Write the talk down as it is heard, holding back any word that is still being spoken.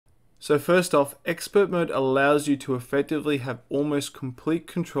So first off, expert mode allows you to effectively have almost complete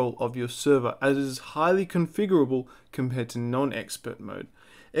control of your server, as it is highly configurable compared to non-expert mode.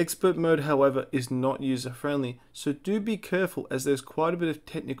 Expert mode, however, is not user friendly, so do be careful as there's quite a bit of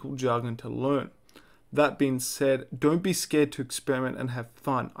technical jargon to learn. That being said, don't be scared to experiment and have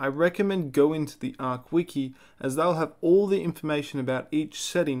fun. I recommend going to the Ark wiki, as they'll have all the information about each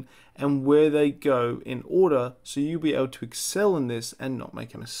setting and where they go in order, so you'll be able to excel in this and not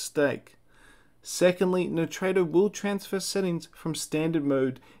make a mistake. Secondly, Nitrado will transfer settings from standard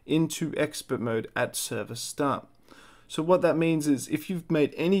mode into expert mode at server start. So what that means is if you've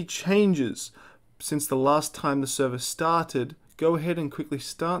made any changes since the last time the server started, go ahead and quickly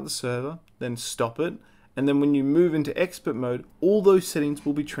start the server, then stop it, and then when you move into expert mode, all those settings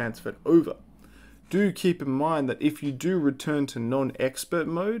will be transferred over. Do keep in mind that if you do return to non-expert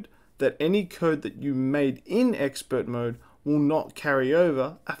mode, that any code that you made in expert mode will not carry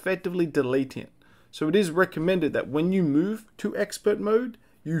over, effectively deleting it. So it is recommended that when you move to expert mode,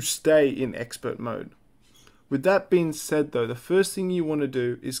 you stay in expert mode. With that being said though, the first thing you want to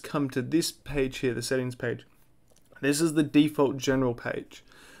do is come to this page here, the settings page. This is the default general page.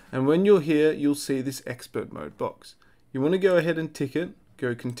 And when you're here, you'll see this expert mode box. You want to go ahead and tick it,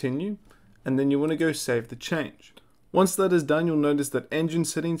 go continue, and then you want to go save the change. Once that is done, you'll notice that engine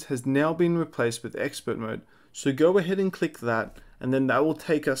settings has now been replaced with expert mode. So go ahead and click that, and then that will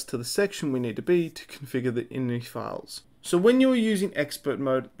take us to the section we need to be to configure the ini files. So when you're using expert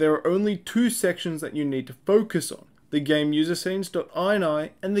mode, there are only two sections that you need to focus on: the game user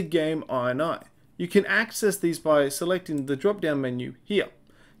settings.ini and the Game.ini. You can access these by selecting the drop down menu here.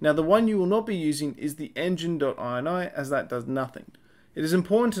 Now the one you will not be using is the engine.ini, as that does nothing. It is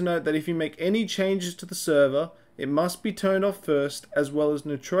important to note that if you make any changes to the server, it must be turned off first, as well as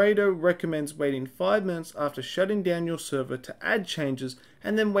Nitrado recommends waiting 5 minutes after shutting down your server to add changes,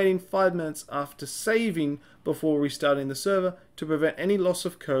 and then waiting 5 minutes after saving before restarting the server to prevent any loss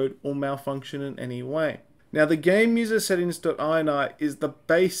of code or malfunction in any way. Now the game user settings.ini is the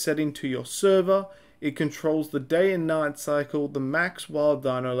base setting to your server. It controls the day and night cycle, the max wild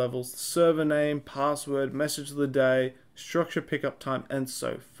dino levels, the server name, password, message of the day, structure pickup time, and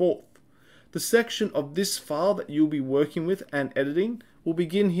so forth. The section of this file that you'll be working with and editing will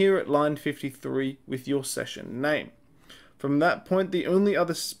begin here at line 53 with your session name. From that point, the only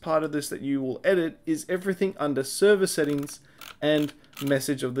other part of this that you will edit is everything under server settings and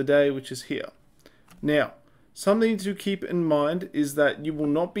message of the day, which is here. Now, something to keep in mind is that you will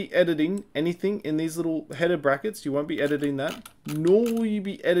not be editing anything in these little header brackets. You won't be editing that, nor will you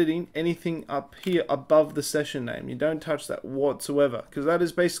be editing anything up here above the session name. You don't touch that whatsoever, because that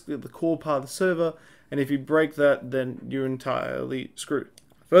is basically the core part of the server, and if you break that, then you're entirely screwed.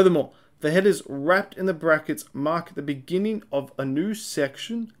 Furthermore, the headers wrapped in the brackets mark the beginning of a new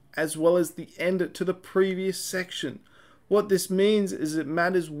section, as well as the end to the previous section. What this means is it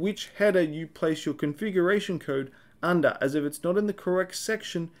matters which header you place your configuration code under, as if it's not in the correct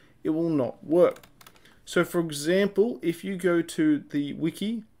section, it will not work. So for example, if you go to the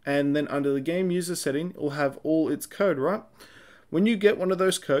wiki and then under the game user setting, it will have all its code, right? When you get one of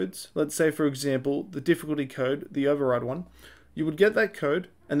those codes, let's say for example, the difficulty code, the override one, you would get that code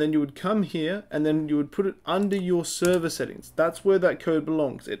and then you would come here and then you would put it under your server settings. That's where that code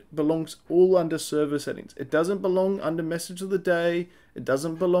belongs. It belongs all under server settings. It doesn't belong under message of the day. It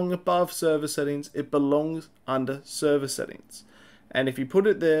doesn't belong above server settings. It belongs under server settings. And if you put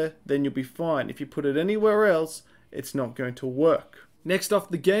it there, then you'll be fine. If you put it anywhere else, it's not going to work. Next off,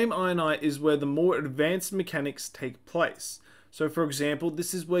 the Game.ini is where the more advanced mechanics take place. So for example,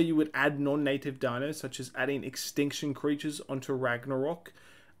 this is where you would add non-native dinos, such as adding extinction creatures onto Ragnarok,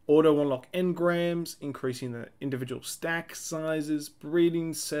 auto unlock engrams, increasing the individual stack sizes,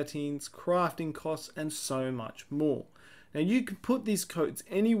 breeding settings, crafting costs, and so much more. Now you can put these codes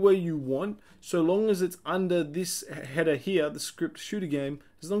anywhere you want, so long as it's under this header here, the script shooter game.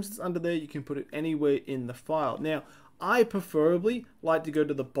 As long as it's under there, you can put it anywhere in the file. Now, I preferably like to go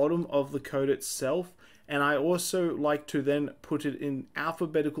to the bottom of the code itself, and I also like to then put it in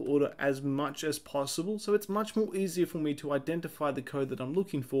alphabetical order as much as possible, so it's much more easier for me to identify the code that I'm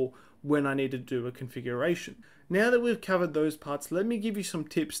looking for when I need to do a configuration. Now that we've covered those parts, let me give you some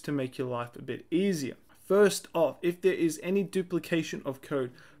tips to make your life a bit easier. First off, if there is any duplication of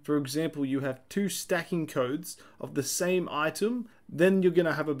code, for example, you have two stacking codes of the same item, then you're going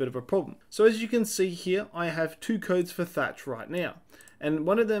to have a bit of a problem. So as you can see here, I have two codes for Thatch right now. And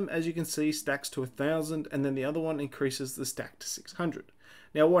one of them, as you can see, stacks to 1000, and then the other one increases the stack to 600.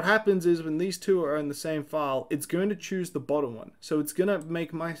 Now what happens is when these two are in the same file, it's going to choose the bottom one. So it's going to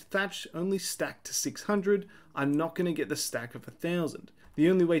make my Thatch only stack to 600. I'm not going to get the stack of 1000. The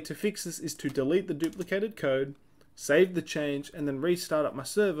only way to fix this is to delete the duplicated code, save the change, and then restart up my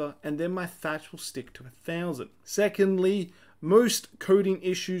server, and then my thatch will stick to 1000. Secondly, most coding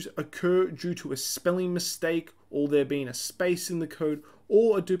issues occur due to a spelling mistake, or there being a space in the code,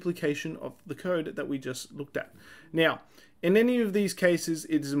 or a duplication of the code that we just looked at. Now, in any of these cases,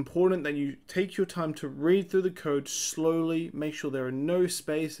 it is important that you take your time to read through the code slowly, make sure there are no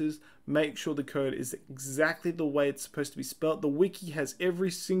spaces, make sure the code is exactly the way it's supposed to be spelled. The wiki has every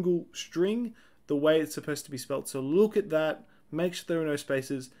single string the way it's supposed to be spelled, so look at that, make sure there are no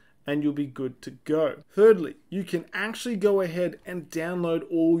spaces, and you'll be good to go. Thirdly, you can actually go ahead and download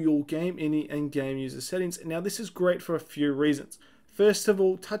all your Game.ini and game user settings. Now, this is great for a few reasons. First of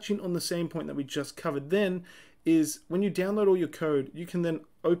all, touching on the same point that we just covered then, is when you download all your code, you can then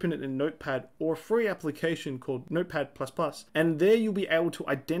open it in Notepad or a free application called Notepad++, and there you'll be able to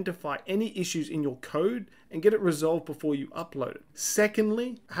identify any issues in your code and get it resolved before you upload it.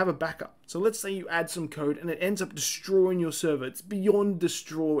 Secondly, have a backup. So let's say you add some code and it ends up destroying your server. It's beyond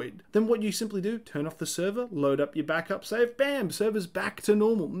destroyed. Then what you simply do, turn off the server, load up your backup save, bam, server's back to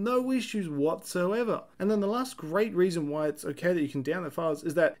normal. No issues whatsoever. And then the last great reason why it's okay that you can download files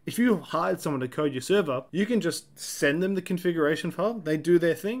is that if you hired someone to code your server, you can just send them the configuration file, they do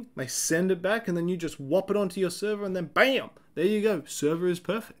their thing, they send it back, and then you just whop it onto your server, and then bam, there you go, server is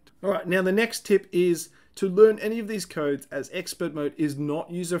perfect. All right, now the next tip is to learn any of these codes, as expert mode is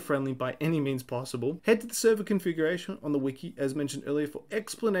not user-friendly by any means possible. Head to the server configuration on the wiki, as mentioned earlier, for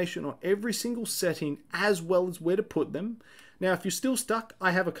explanation on every single setting, as well as where to put them. Now, if you're still stuck,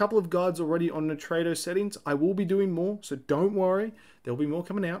 I have a couple of guides already on Nitrado settings. I will be doing more, so don't worry, there'll be more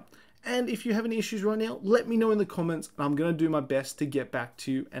coming out. And if you have any issues right now, let me know in the comments, and I'm going to do my best to get back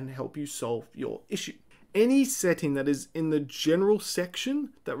to you and help you solve your issue. Any setting that is in the general section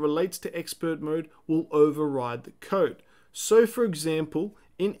that relates to expert mode will override the code. So for example,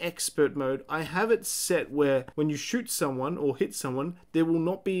 in expert mode, I have it set where when you shoot someone or hit someone, there will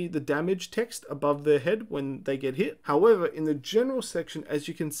not be the damage text above their head when they get hit. However, in the general section, as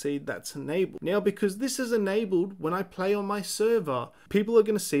you can see, that's enabled. Now, because this is enabled, when I play on my server, people are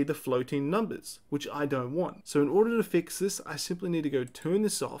going to see the floating numbers, which I don't want. So in order to fix this, I simply need to go turn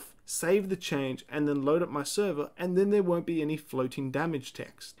this off, save the change, and then load up my server, and then there won't be any floating damage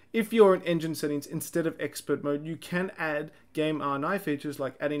text. If you're in engine settings instead of expert mode, you can add Game.ini features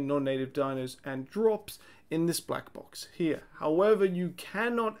like adding non-native dinos and drops in this black box here. However, you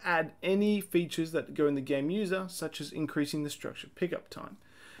cannot add any features that go in the game user, such as increasing the structure pickup time.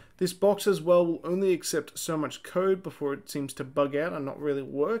 This box as well will only accept so much code before it seems to bug out and not really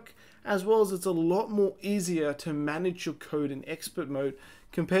work, as well as it's a lot more easier to manage your code in expert mode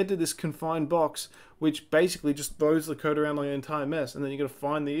compared to this confined box, which basically just throws the code around like an entire mess, and then you got to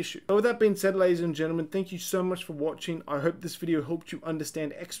find the issue. So with that being said, ladies and gentlemen, thank you so much for watching. I hope this video helped you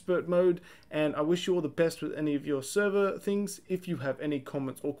understand expert mode, and I wish you all the best with any of your server things. If you have any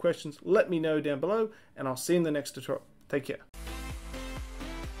comments or questions, let me know down below, and I'll see you in the next tutorial. Take care.